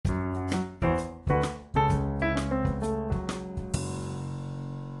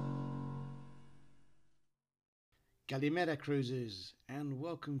Galimera Cruises, and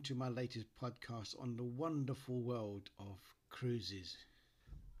welcome to my latest podcast on the wonderful world of cruises.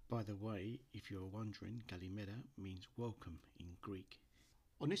 By the way, if you're wondering, Galimera means welcome in Greek.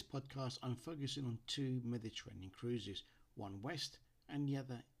 On this podcast, I'm focusing on two Mediterranean cruises, one west and the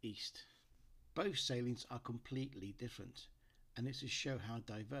other east. Both sailings are completely different, and it's to show how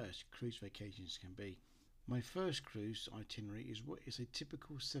diverse cruise vacations can be. My first cruise itinerary is what is a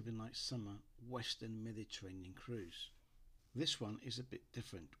typical 7-night summer Western Mediterranean cruise. This one is a bit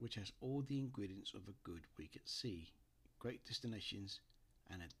different, which has all the ingredients of a good week at sea, great destinations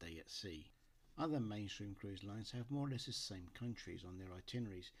and a day at sea. Other mainstream cruise lines have more or less the same countries on their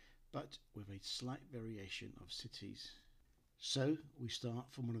itineraries, but with a slight variation of cities. So we start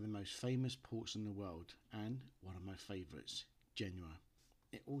from one of the most famous ports in the world and one of my favourites, Genoa.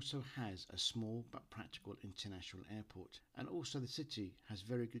 It also has a small but practical international airport, and also the city has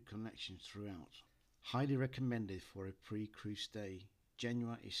very good connections throughout. Highly recommended for a pre-cruise stay.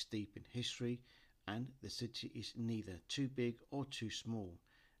 Genoa is steep in history, and the city is neither too big or too small,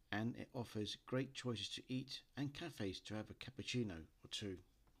 and it offers great choices to eat and cafes to have a cappuccino or two.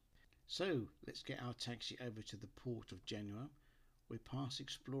 So let's get our taxi over to the port of Genoa, where past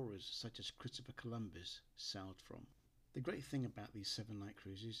explorers such as Christopher Columbus sailed from. The great thing about these 7-night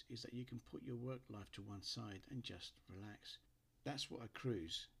cruises is that you can put your work life to one side and just relax. That's what a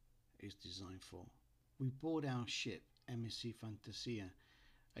cruise is designed for. We board our ship, MSC Fantasia,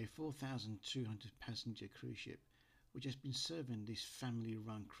 a 4,200 passenger cruise ship, which has been serving this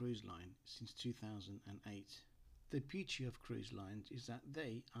family-run cruise line since 2008. The beauty of cruise lines is that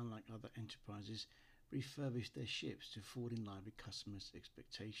they, unlike other enterprises, refurbish their ships to fall in line with customers'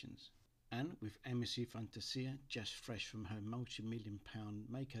 expectations. And with MSC Fantasia just fresh from her multi-million pound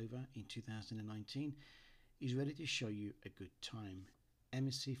makeover in 2019, is ready to show you a good time.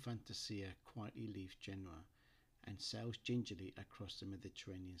 MSC Fantasia quietly leaves Genoa and sails gingerly across the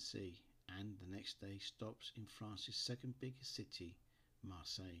Mediterranean Sea, and the next day stops in France's second biggest city,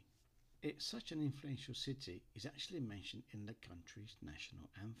 Marseille. It's such an influential city, is actually mentioned in the country's national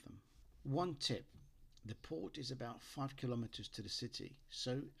anthem. One tip: the port is about 5 kilometers to the city,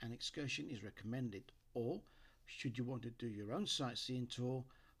 so an excursion is recommended, or should you want to do your own sightseeing tour,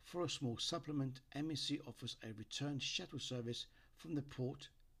 for a small supplement, MSC offers a return shuttle service from the port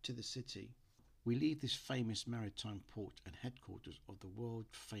to the city. We leave this famous maritime port and headquarters of the world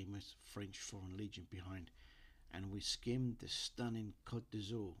famous French Foreign Legion behind, and we skim the stunning Côte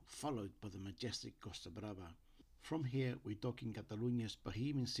d'Azur, followed by the majestic Costa Brava. From here we dock in Catalonia's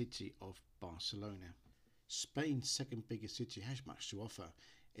bohemian city of Barcelona. Spain's second biggest city has much to offer.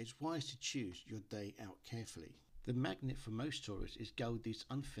 It's wise to choose your day out carefully. The magnet for most tourists is Gaudi's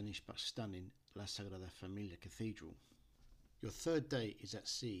unfinished but stunning La Sagrada Familia Cathedral. Your third day is at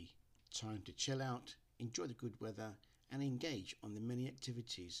sea. Time to chill out, enjoy the good weather and engage on the many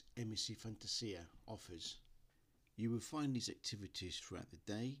activities MSC Fantasia offers. You will find these activities throughout the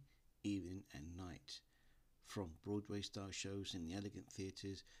day, evening and night. From Broadway-style shows in the elegant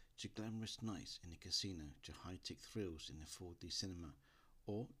theatres to glamorous nights in the casino to high-tech thrills in the 4D cinema,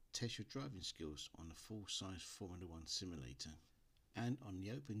 or test your driving skills on a full-size Formula One simulator. And on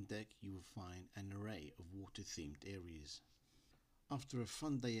the open deck you will find an array of water-themed areas. After a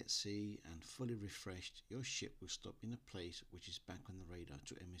fun day at sea and fully refreshed, your ship will stop in a place which is back on the radar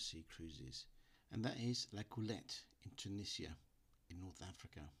to MSC Cruises, and that is La Goulette in Tunisia in North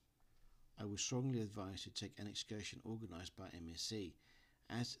Africa. I would strongly advise to take an excursion organised by MSC,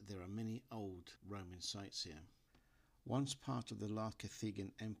 as there are many old Roman sites here. Once part of the last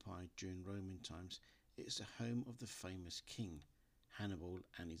Carthaginian Empire during Roman times, it is the home of the famous king, Hannibal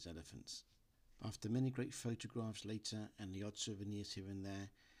and his elephants. After many great photographs later and the odd souvenirs here and there,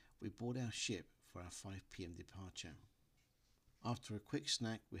 we board our ship for our 5 p.m. departure. After a quick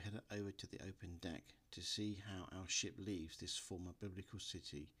snack, we headed over to the open deck to see how our ship leaves this former biblical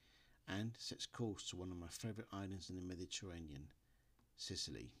city and sets course to one of my favourite islands in the Mediterranean,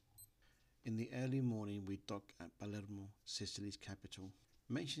 Sicily. In the early morning we dock at Palermo, Sicily's capital.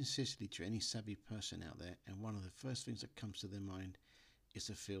 Mention Sicily to any savvy person out there and one of the first things that comes to their mind is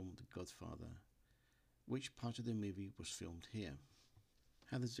the film The Godfather. Which part of the movie was filmed here?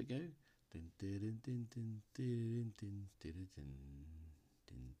 How does it go? Well,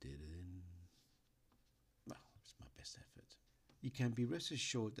 it's my best effort. You can be rest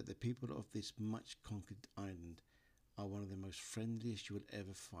assured that the people of this much conquered island are one of the most friendliest you will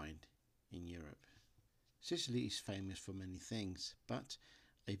ever find in Europe. Sicily is famous for many things, but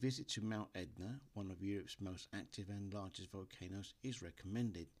a visit to Mount Etna, one of Europe's most active and largest volcanoes, is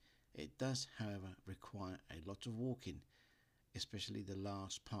recommended. It does, however, require a lot of walking, especially the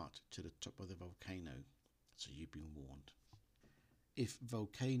last part to the top of the volcano. so you've been warned. If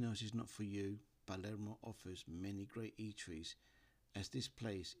volcanoes is not for you, Palermo offers many great eateries, as this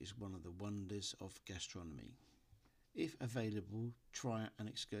place is one of the wonders of gastronomy. If available, try an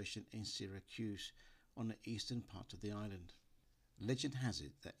excursion in Syracuse on the eastern part of the island. Legend has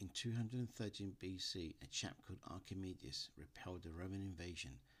it that in 213 BC a chap called Archimedes repelled the Roman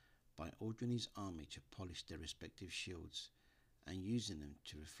invasion by ordering his army to polish their respective shields and using them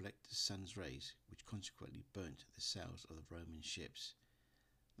to reflect the sun's rays, which consequently burnt the sails of the Roman ships.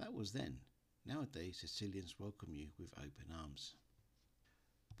 That was then. Nowadays Sicilians welcome you with open arms.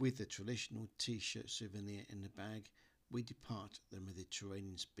 With the traditional t-shirt souvenir in the bag, we depart the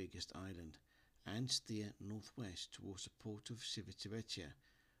Mediterranean's biggest island and steer northwest towards the port of Civitavecchia,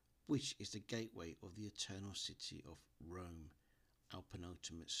 which is the gateway of the eternal city of Rome, our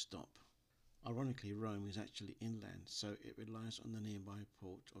penultimate stop. Ironically, Rome is actually inland, so it relies on the nearby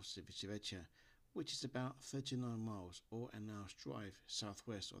port of Civitavecchia, which is about 39 miles or an hour's drive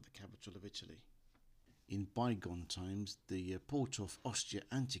southwest of the capital of Italy. In bygone times, the port of Ostia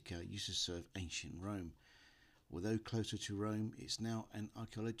Antica used to serve ancient Rome. Although closer to Rome, it's now an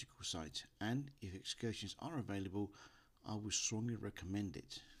archaeological site, and if excursions are available, I would strongly recommend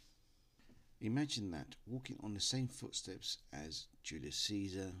it. Imagine that, walking on the same footsteps as Julius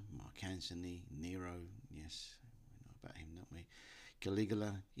Caesar, Mark Antony, Nero, yes, we know about him, don't we?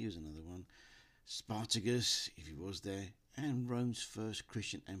 Caligula, he was another one, Spartacus, if he was there, and Rome's first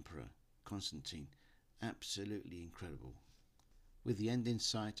Christian emperor, Constantine. Absolutely incredible. With the end in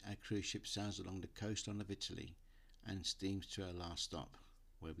sight, our cruise ship sails along the coastline of Italy and steams to our last stop,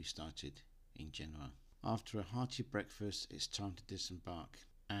 where we started, in Genoa. After a hearty breakfast, it's time to disembark,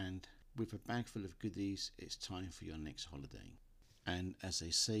 and with a bag full of goodies, it's time for your next holiday. And as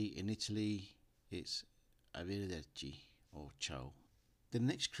they say in Italy, it's arrivederci, or ciao. The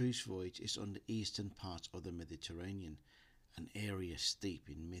next cruise voyage is on the eastern part of the Mediterranean, an area steep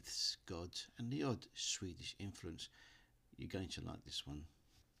in myths, gods, and the odd Swedish influence. You're going to like this one.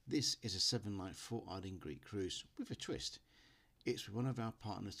 This is a 7-night, 4-island Greek cruise with a twist. It's with one of our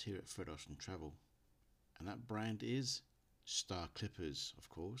partners here at Fred Austin Travel, and that brand is Star Clippers, of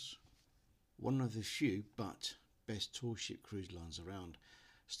course. One of the few but best tour ship cruise lines around.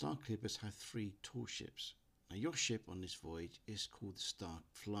 Star Clippers have 3 tour ships. Now your ship on this voyage is called the Star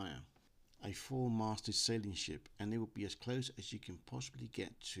Flyer, a 4-masted sailing ship, and it will be as close as you can possibly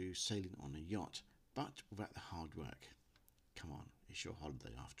get to sailing on a yacht, but without the hard work. Come on, it's your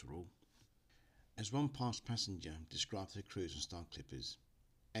holiday after all. As one past passenger described the cruise on Star Clippers,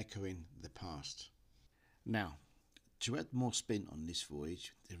 echoing the past. Now, to add more spin on this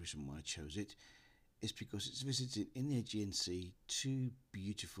voyage, the reason why I chose it is because it's visited in the Aegean Sea 2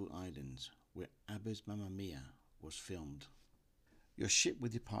 beautiful islands where ABBA's Mamma Mia was filmed. Your ship will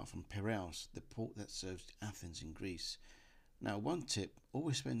depart from Piraeus, the port that serves Athens in Greece. Now, one tip,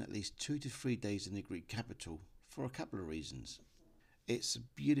 always spend at least 2 to 3 days in the Greek capital for a couple of reasons. It's a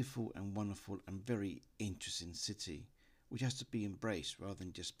beautiful and wonderful and very interesting city, which has to be embraced rather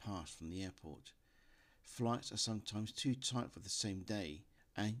than just passed from the airport. Flights are sometimes too tight for the same day,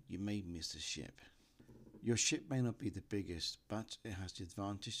 and you may miss the ship. Your ship may not be the biggest, but it has the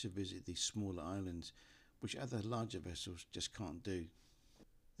advantage to visit these smaller islands, which other larger vessels just can't do.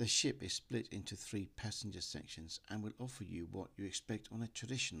 The ship is split into 3 passenger sections and will offer you what you expect on a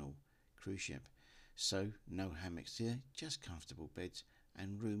traditional cruise ship. So, no hammocks here, just comfortable beds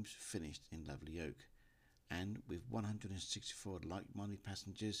and rooms finished in lovely oak. And with 164 like-minded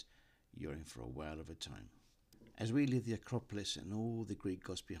passengers, you're in for a whale of a time. As we leave the Acropolis and all the Greek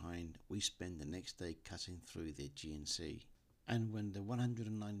gods behind, we spend the next day cutting through the Aegean Sea. And when the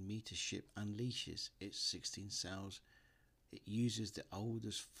 109-metre ship unleashes its 16 sails, it uses the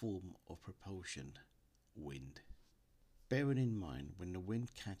oldest form of propulsion, wind. Bearing in mind, when the wind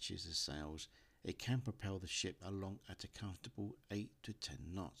catches the sails, it can propel the ship along at a comfortable 8 to 10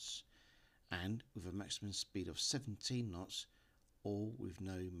 knots, and with a maximum speed of 17 knots, all with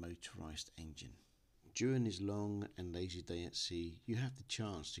no motorised engine. During this long and lazy day at sea, you have the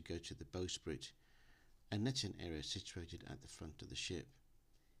chance to go to the bowsprit, a netting area situated at the front of the ship.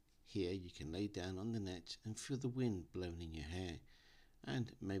 Here you can lay down on the net and feel the wind blowing in your hair,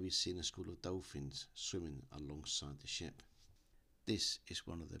 and maybe see a school of dolphins swimming alongside the ship. This is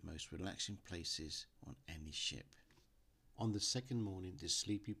one of the most relaxing places on any ship. On the second morning, the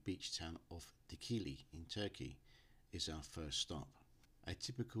sleepy beach town of Dikili in Turkey is our first stop. A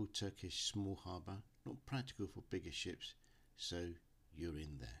typical Turkish small harbour, not practical for bigger ships, so you're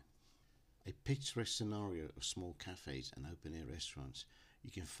in there. A picturesque scenario of small cafes and open-air restaurants,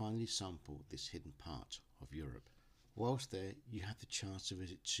 you can finally sample this hidden part of Europe. Whilst there, you have the chance to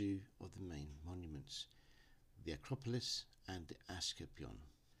visit 2 of the main monuments. the Acropolis and the Asclepion.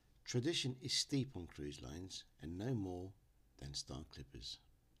 Tradition is steep on cruise lines and no more than Star Clippers.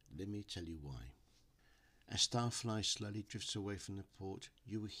 Let me tell you why. As Starfly slowly drifts away from the port,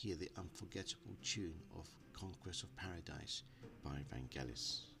 you will hear the unforgettable tune of Conquest of Paradise by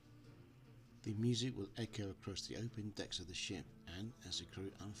Vangelis. The music will echo across the open decks of the ship, and as the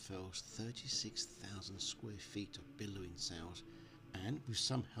crew unfurls 36,000 square feet of billowing sails, and with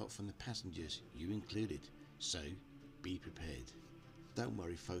some help from the passengers, you included, so be prepared. Don't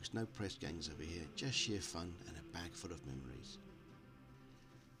worry folks, no press gangs over here, just sheer fun and a bag full of memories.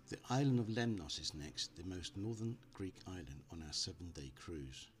 The island of Lemnos is next, the most northern Greek island on our 7-day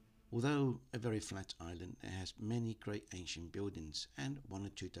cruise. Although a very flat island, it has many great ancient buildings and one or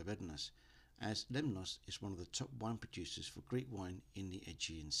two tavernas, as Lemnos is one of the top wine producers for Greek wine in the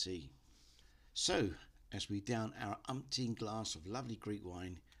Aegean Sea. So, as we down our umpteen glass of lovely Greek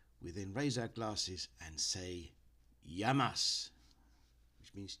wine, we then raise our glasses and say, Yamas,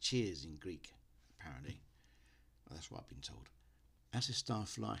 which means cheers in Greek, apparently. Well, that's what I've been told. As the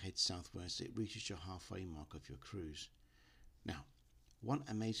Starfly heads southwest, it reaches your halfway mark of your cruise. Now, one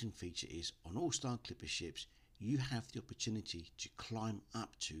amazing feature is, on all Star Clipper ships, you have the opportunity to climb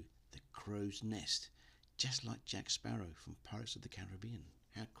up to the crow's nest, just like Jack Sparrow from Pirates of the Caribbean.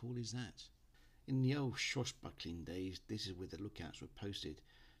 How cool is that? In the old swashbuckling days, this is where the lookouts were posted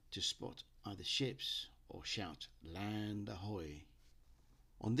to spot either ships or shout, "Land ahoy!"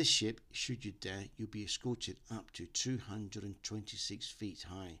 On this ship, should you dare, you'll be escorted up to 226 feet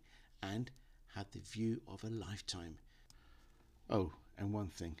high and have the view of a lifetime. Oh, and one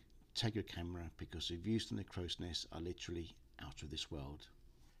thing, take your camera because the views from the crow's nest are literally out of this world.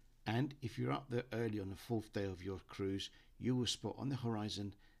 And if you're up there early on the 4th day of your cruise, you will spot on the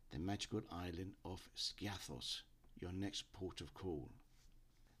horizon the magical island of Skiathos, your next port of call.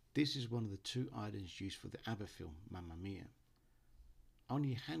 This is one of the 2 islands used for the ABBA film Mamma Mia.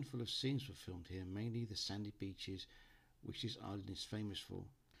 Only a handful of scenes were filmed here, mainly the sandy beaches, which this island is famous for,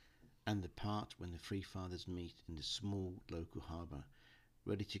 and the part when the 3 fathers meet in the small local harbour,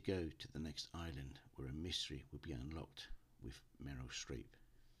 ready to go to the next island where a mystery will be unlocked with Meryl Streep.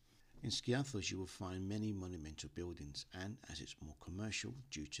 In Skiathos you will find many monumental buildings, and as it's more commercial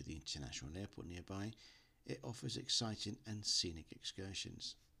due to the international airport nearby, it offers exciting and scenic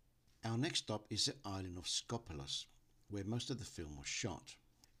excursions. Our next stop is the island of Skopelos, where most of the film was shot.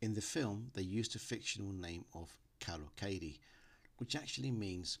 In the film, they used the fictional name of Kalokady, which actually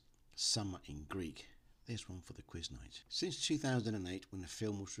means summer in Greek. There's one for the quiz night. Since 2008, when the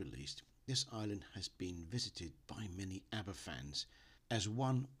film was released, this island has been visited by many ABBA fans. As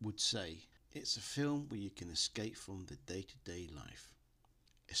one would say, it's a film where you can escape from the day-to-day life,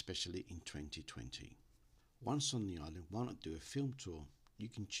 especially in 2020. Once on the island, why not do a film tour? You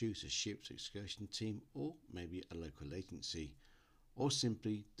can choose a ship's excursion team or maybe a local agency, or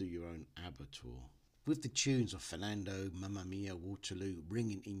simply do your own ABBA tour. With the tunes of Fernando, Mamma Mia, Waterloo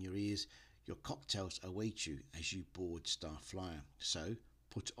ringing in your ears, your cocktails await you as you board Starflyer. So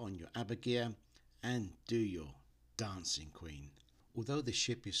put on your ABBA gear and do your Dancing Queen. Although the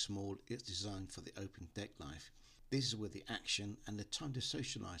ship is small, it's designed for the open deck life. This is where the action and the time to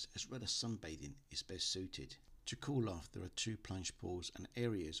socialise as well as sunbathing is best suited. To cool off, there are 2 plunge pools and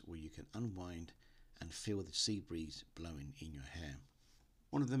areas where you can unwind and feel the sea breeze blowing in your hair.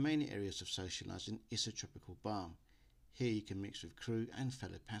 One of the main areas of socialising is a tropical bar. Here you can mix with crew and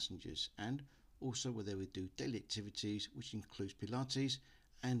fellow passengers, and also where they will do daily activities which includes Pilates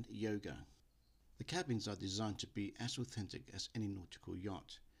and yoga. The cabins are designed to be as authentic as any nautical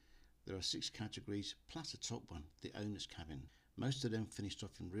yacht. There are 6 categories plus the top one, the owner's cabin. Most of them finished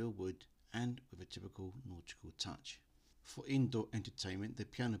off in real wood and with a typical nautical touch. For indoor entertainment, the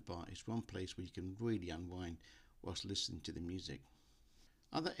piano bar is one place where you can really unwind whilst listening to the music.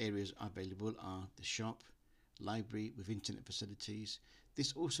 Other areas available are the shop, library with internet facilities.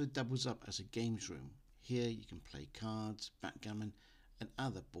 This also doubles up as a games room. Here you can play cards, backgammon and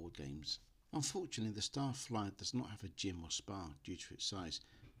other board games. Unfortunately, the Starflyer does not have a gym or spa due to its size,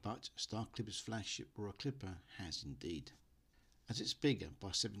 but Star Clipper's flagship Royal Clipper has indeed. As it's bigger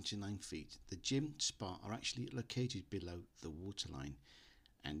by 79 feet, the gym spa are actually located below the waterline.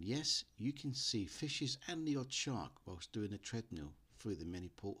 And yes, you can see fishes and the odd shark whilst doing a treadmill through the many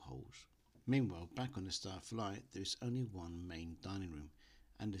portholes. Meanwhile, back on the Starflyer, there is only one main dining room,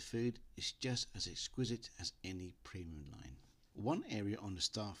 and the food is just as exquisite as any premium line. One area on the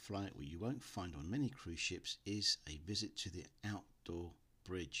Starflyer where you won't find on many cruise ships is a visit to the outdoor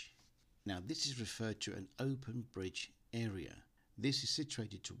bridge. Now this is referred to an open bridge area. This is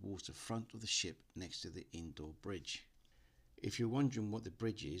situated towards the front of the ship next to the indoor bridge. If you're wondering what the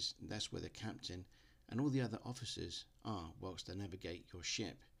bridge is, that's where the captain and all the other officers are whilst they navigate your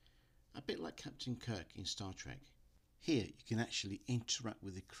ship, a bit like Captain Kirk in Star Trek. Here you can actually interact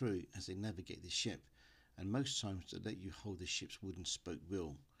with the crew as they navigate the ship, and most times they let you hold the ship's wooden spoke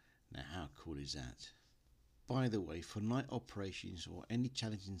wheel. Now how cool is that? By the way, for night operations or any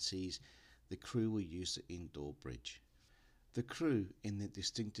challenging seas, the crew will use the indoor bridge. The crew in their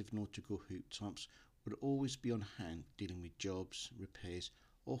distinctive nautical hoop tops would always be on hand dealing with jobs, repairs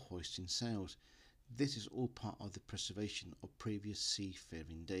or hoisting sails. This is all part of the preservation of previous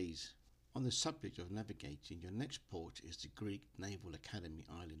seafaring days. On the subject of navigating, your next port is the Greek Naval Academy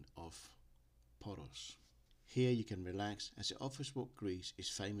island of Poros. Here you can relax as it offers what Greece is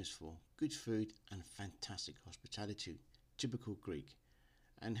famous for: good food and fantastic hospitality, typical Greek.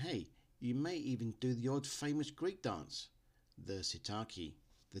 And hey, you may even do the odd famous Greek dance, the sitaki,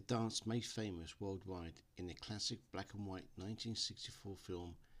 the dance made famous worldwide in the classic black and white 1964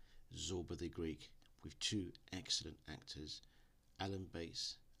 film Zorba the Greek, with two excellent actors, Alan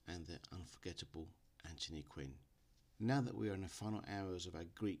Bates and the unforgettable Anthony Quinn. Now that we are in the final hours of our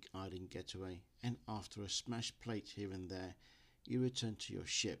Greek island getaway, and after a smashed plate here and there, you return to your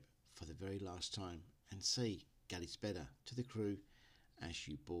ship for the very last time and say "Kalispera" to the crew as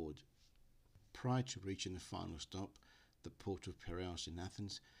you board. Prior to reaching the final stop, the port of Piraeus in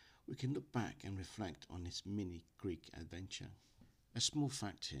Athens, we can look back and reflect on this mini Greek adventure. A small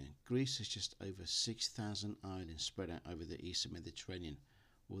fact here: Greece has just over 6,000 islands spread out over the eastern Mediterranean,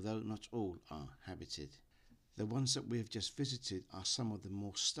 although not all are habited. The ones that we have just visited are some of the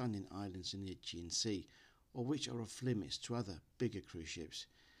more stunning islands in the Aegean Sea, or which are off limits to other bigger cruise ships.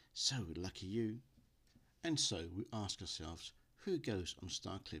 So lucky you. And so we ask ourselves, who goes on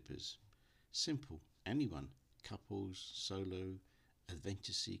Star Clippers? Simple, anyone. Couples, solo,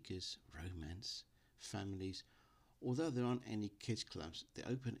 adventure seekers, romance, families. Although there aren't any kids clubs, the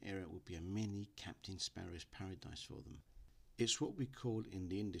open area will be a mini Captain Sparrow's paradise for them. It's what we call in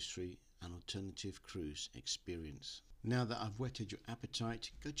the industry an alternative cruise experience. Now that I've whetted your appetite,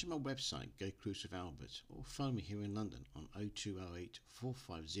 go to my website, Go Cruise with Albert, or phone me here in London on 0208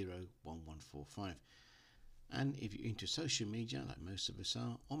 450 1145. And if you're into social media, like most of us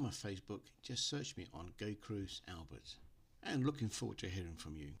are, on my Facebook, just search me on Go Cruise Albert. And looking forward to hearing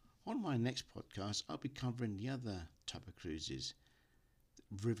from you. On my next podcast, I'll be covering the other type of cruises,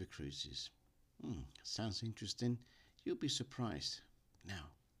 river cruises. Sounds interesting. You'll be surprised.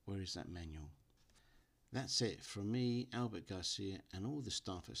 Now, where is that manual? That's it from me, Albert Garcia, and all the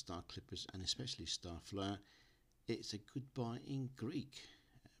staff at Star Clippers, and especially Starflyer. It's a goodbye in Greek.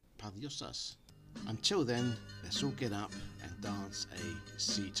 Padiosas. Until then, let's all get up and dance a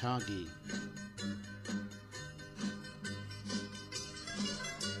sitagi.